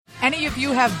any of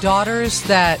you have daughters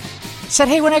that said,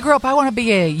 hey, when I grow up, I want to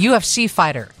be a UFC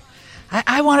fighter.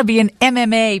 I want to be an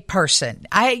MMA person.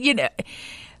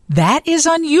 That is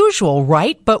unusual,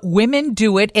 right? But women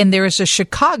do it, and there is a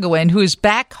Chicagoan who is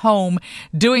back home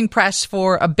doing press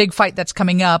for a big fight that's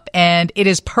coming up, and it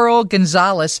is Pearl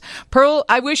Gonzalez. Pearl,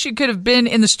 I wish you could have been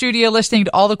in the studio listening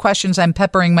to all the questions I'm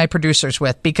peppering my producers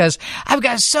with, because I've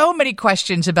got so many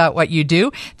questions about what you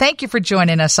do. Thank you for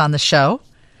joining us on the show.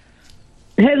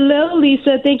 Hello,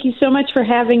 Lisa. Thank you so much for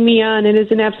having me on. It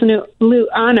is an absolute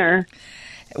honor.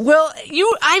 Well,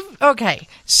 okay.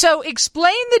 So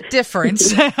explain the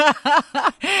difference,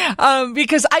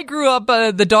 because I grew up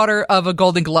the daughter of a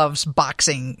Golden Gloves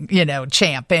boxing,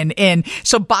 champ. And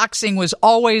so boxing was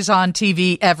always on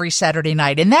TV every Saturday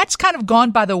night. And that's kind of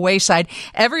gone by the wayside.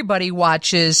 Everybody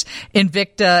watches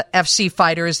Invicta FC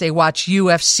fighters. They watch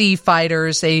UFC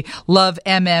fighters. They love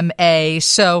MMA.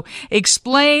 So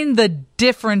explain the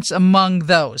difference among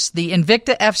those, the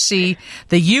Invicta FC,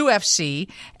 the UFC,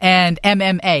 and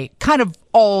MMA, kind of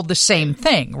all the same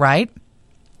thing, right?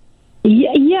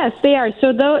 Yes, they are.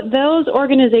 So those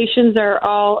organizations are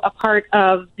all a part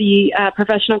of the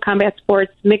professional combat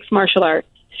sports mixed martial arts.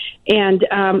 And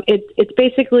it's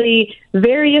basically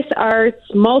various arts,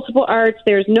 multiple arts.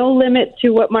 There's no limit to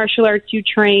what martial arts you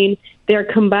train. They're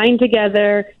combined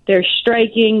together. There's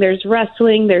striking, there's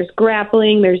wrestling, there's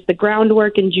grappling, there's the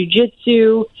groundwork in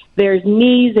jiu-jitsu, there's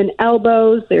knees and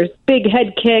elbows, there's big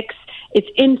head kicks. It's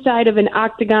inside of an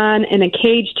octagon and a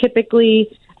cage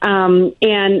typically.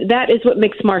 And that is what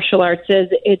mixed martial arts is.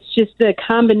 It's just the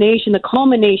combination, the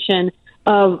culmination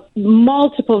of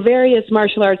multiple various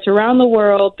martial arts around the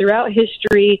world, throughout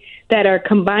history, that are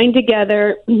combined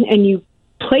together, and you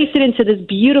place it into this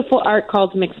beautiful art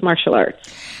called mixed martial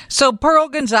arts. So, Pearl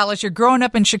Gonzalez, you're growing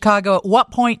up in Chicago. At what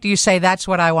point do you say, that's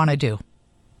what I want to do?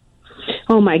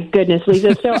 Oh, my goodness,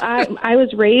 Lisa. So I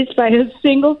was raised by a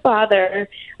single father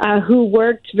who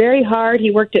worked very hard.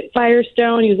 He worked at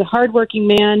Firestone. He was a hardworking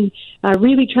man,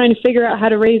 really trying to figure out how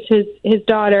to raise his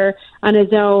daughter on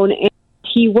his own. And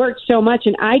he worked so much,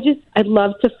 and I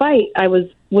loved to fight. I was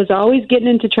always getting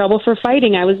into trouble for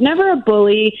fighting. I was never a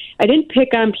bully. I didn't pick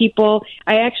on people.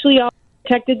 I actually always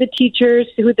protected the teachers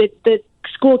who the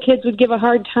school kids would give a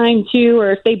hard time to,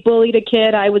 or if they bullied a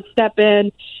kid, I would step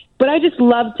in. But I just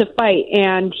loved to fight,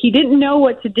 and he didn't know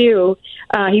what to do.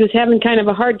 He was having kind of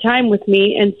a hard time with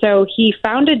me, and so he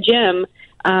found a gym.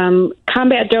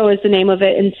 Combat Dough is the name of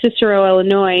it, in Cicero,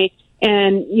 Illinois.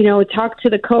 And, talked to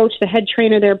the coach, the head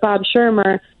trainer there, Bob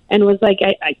Shermer, and was like,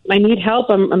 I need help.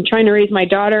 I'm trying to raise my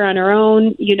daughter on her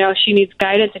own. She needs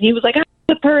guidance. And he was like, I'll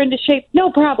put her into shape.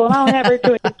 No problem. I'll have her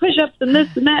doing push-ups and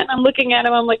this and that. And I'm looking at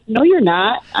him. I'm like, no, you're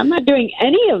not. I'm not doing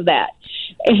any of that.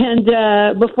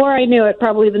 And before I knew it,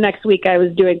 probably the next week, I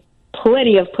was doing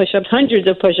plenty of push-ups, hundreds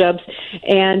of push-ups,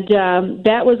 and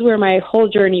that was where my whole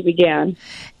journey began.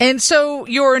 And so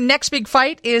your next big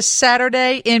fight is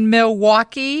Saturday in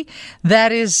Milwaukee.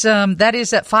 That is at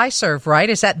Fiserv, right?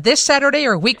 Is that this Saturday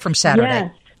or a week from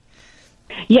Saturday?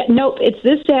 Yeah, nope, it's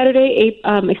this Saturday,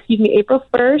 April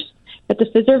 1st at the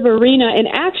Fiserv Arena. And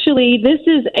actually, this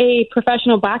is a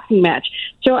professional boxing match.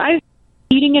 So I've been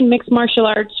competing in mixed martial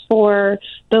arts for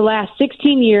the last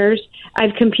 16 years.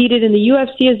 I've competed in the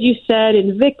UFC, as you said,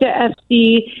 Invicta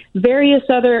FC, various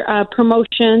other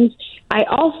promotions. I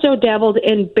also dabbled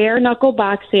in bare knuckle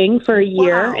boxing for a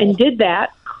year and did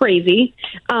that. Crazy.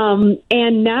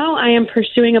 And now I am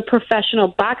pursuing a professional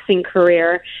boxing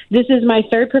career. This is my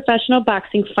third professional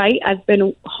boxing fight. I've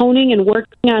been honing and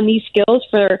working on these skills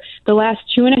for the last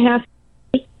 2.5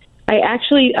 years. I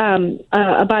actually,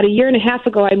 about a year and a half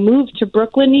ago, I moved to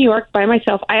Brooklyn, New York by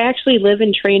myself. I actually live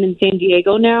and train in San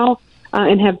Diego now.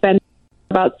 And have been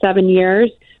for about 7 years.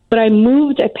 But I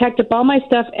packed up all my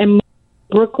stuff and moved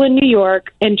to Brooklyn, New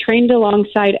York, and trained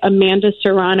alongside Amanda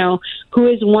Serrano, who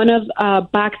is one of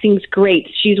boxing's greats.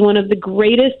 She's one of the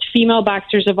greatest female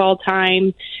boxers of all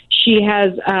time. She's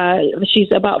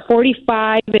about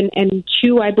 45 and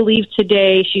 2, I believe,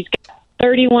 today. She's got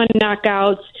 31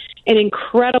 knockouts, an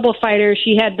incredible fighter.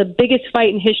 She had the biggest fight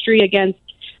in history against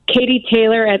Katie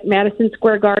Taylor at Madison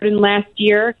Square Garden last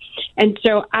year. And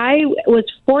so I was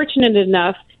fortunate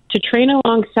enough to train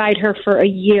alongside her for a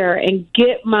year and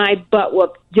get my butt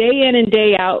whooped day in and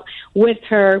day out with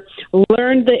her,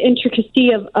 learn the intricacy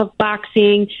of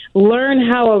boxing, learn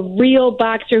how a real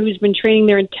boxer who's been training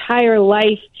their entire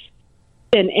life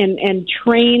and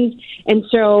trained. And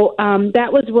so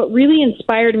that was what really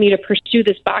inspired me to pursue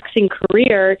this boxing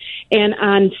career. And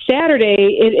on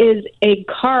Saturday, it is a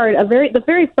card, the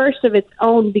very first of its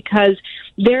own, because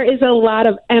there is a lot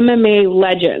of MMA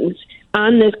legends.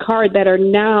 on this card that are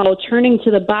now turning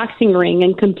to the boxing ring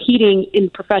and competing in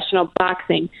professional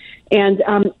boxing. And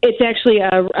it's actually,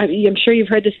 I'm sure you've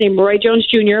heard this name, Roy Jones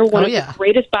Jr., one of the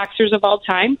greatest boxers of all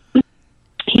time.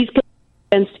 He's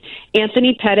against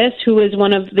Anthony Pettis, who is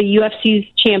one of the UFC's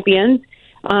champions.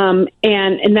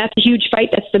 And that's a huge fight.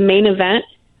 That's the main event.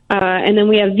 And then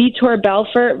we have Vitor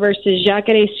Belfort versus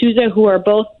Jacare Souza, who are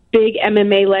both big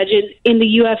MMA legends in the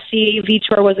UFC.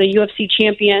 Vitor was a UFC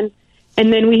champion.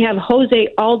 And then we have Jose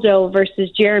Aldo versus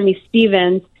Jeremy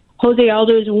Stevens. Jose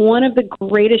Aldo is one of the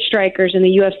greatest strikers in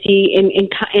the UFC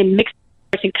in mixed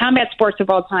sports, in combat sports of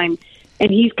all time. And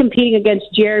he's competing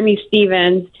against Jeremy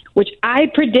Stevens, which I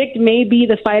predict may be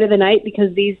the fight of the night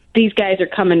because these guys are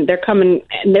coming. They're coming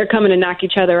to knock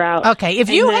each other out. Okay, if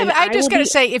you have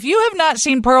not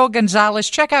seen Pearl Gonzalez,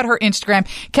 check out her Instagram.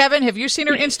 Kevin, have you seen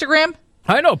her Instagram?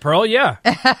 I know Pearl, yeah.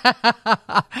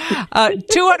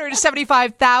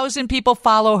 275,000 people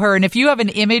follow her, and if you have an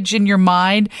image in your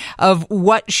mind of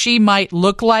what she might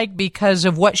look like because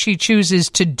of what she chooses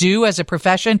to do as a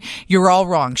profession, you're all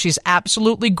wrong. She's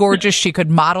absolutely gorgeous. She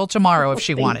could model tomorrow if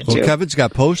she wanted to. Well, Kevin's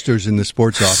got posters in the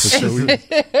sports office. So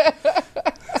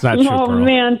It's not true, Oh, Pearl.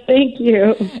 man, thank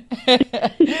you.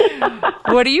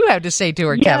 What do you have to say to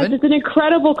her, Kevin? It's an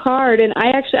incredible card, and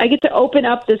I get to open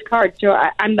up this card. So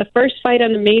I'm the first fight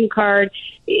on the main card.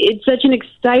 It's such an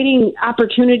exciting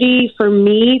opportunity for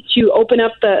me to open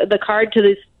up the card to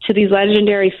these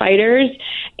legendary fighters,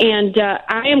 and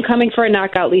I am coming for a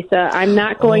knockout, Lisa. I'm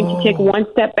not going to take one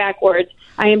step backwards.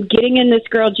 I am getting in this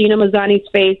girl, Gina Mazzani's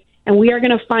face, and we are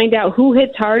going to find out who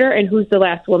hits harder and who's the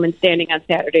last woman standing on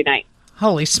Saturday night.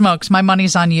 Holy smokes, my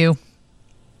money's on you.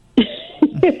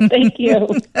 Thank you.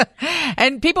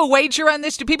 And people wager on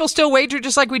this? Do people still wager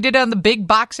just like we did on the big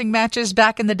boxing matches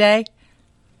back in the day?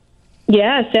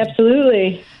 Yes,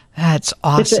 absolutely. That's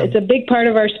awesome. It's a big part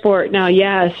of our sport now.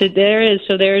 Yes, there is.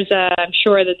 So I'm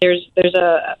sure that there's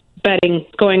a betting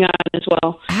going on as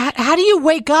well. How do you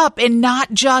wake up and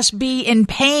not just be in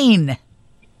pain?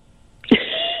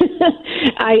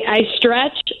 I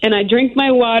stretch and I drink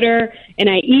my water and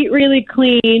I eat really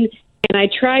clean and I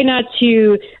try not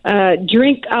to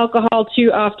drink alcohol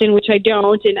too often, which I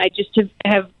don't. And I just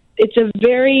have it's a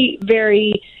very,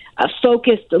 very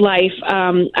focused life.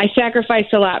 I sacrifice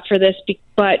a lot for this,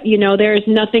 but there is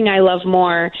nothing I love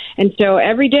more. And so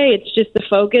every day it's just the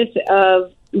focus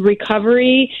of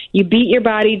recovery. You beat your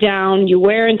body down, you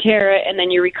wear and tear it, and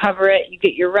then you recover it. You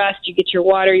get your rest, you get your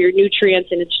water, your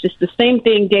nutrients, and it's just the same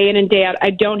thing day in and day out. I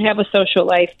don't have a social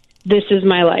life. This is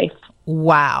my life.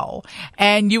 Wow.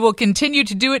 And you will continue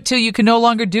to do it till you can no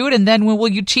longer do it, and then will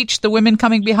you teach the women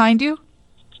coming behind you?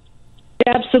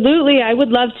 Absolutely. I would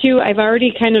love to. I've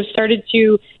already kind of started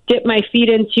to dip my feet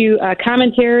into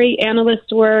commentary,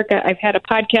 analyst work. I've had a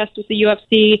podcast with the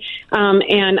UFC,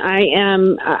 and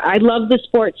I love the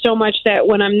sport so much that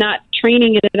when I'm not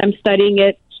training in it, I'm studying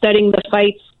it, studying the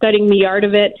fights, studying the art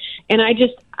of it. And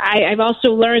I've also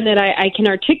learned that I can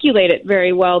articulate it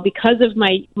very well because of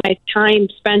my time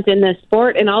spent in this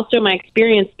sport and also my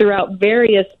experience throughout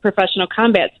various professional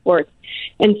combat sports.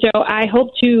 And so I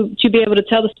hope to be able to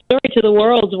tell the story to the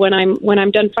world when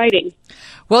I'm done fighting.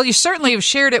 Well, you certainly have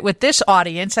shared it with this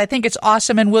audience. I think it's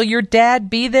awesome. And will your dad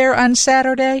be there on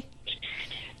Saturday?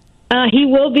 He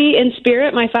will be in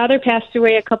spirit. My father passed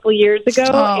away a couple years ago.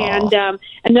 Oh. And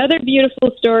another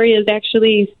beautiful story is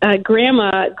actually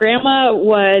Grandma. Grandma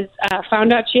was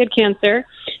found out she had cancer.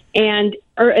 And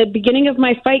at the beginning of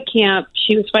my fight camp,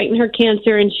 she was fighting her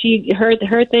cancer. And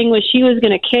her thing was she was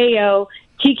going to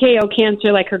TKO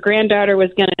cancer like her granddaughter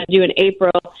was going to do in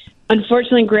April.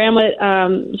 Unfortunately, Grandma,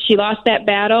 she lost that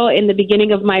battle in the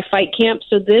beginning of my fight camp.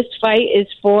 So this fight is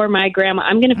for my grandma.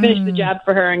 I'm going to finish the job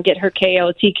for her and get her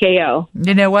TKO.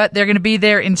 You know what? They're going to be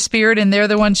there in spirit, and they're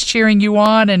the ones cheering you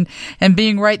on and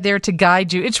being right there to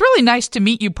guide you. It's really nice to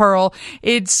meet you, Pearl.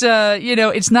 It's,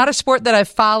 it's not a sport that I've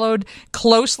followed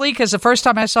closely because the first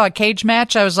time I saw a cage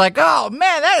match, I was like, oh,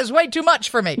 man, that is way too much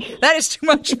for me. That is too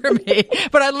much for me.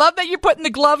 But I love that you're putting the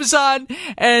gloves on,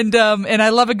 and I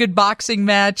love a good boxing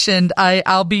match, and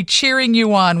I'll be cheering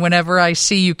you on whenever I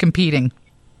see you competing.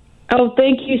 Oh,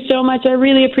 thank you so much. I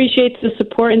really appreciate the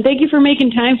support, and thank you for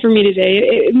making time for me today.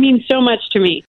 It means so much to me.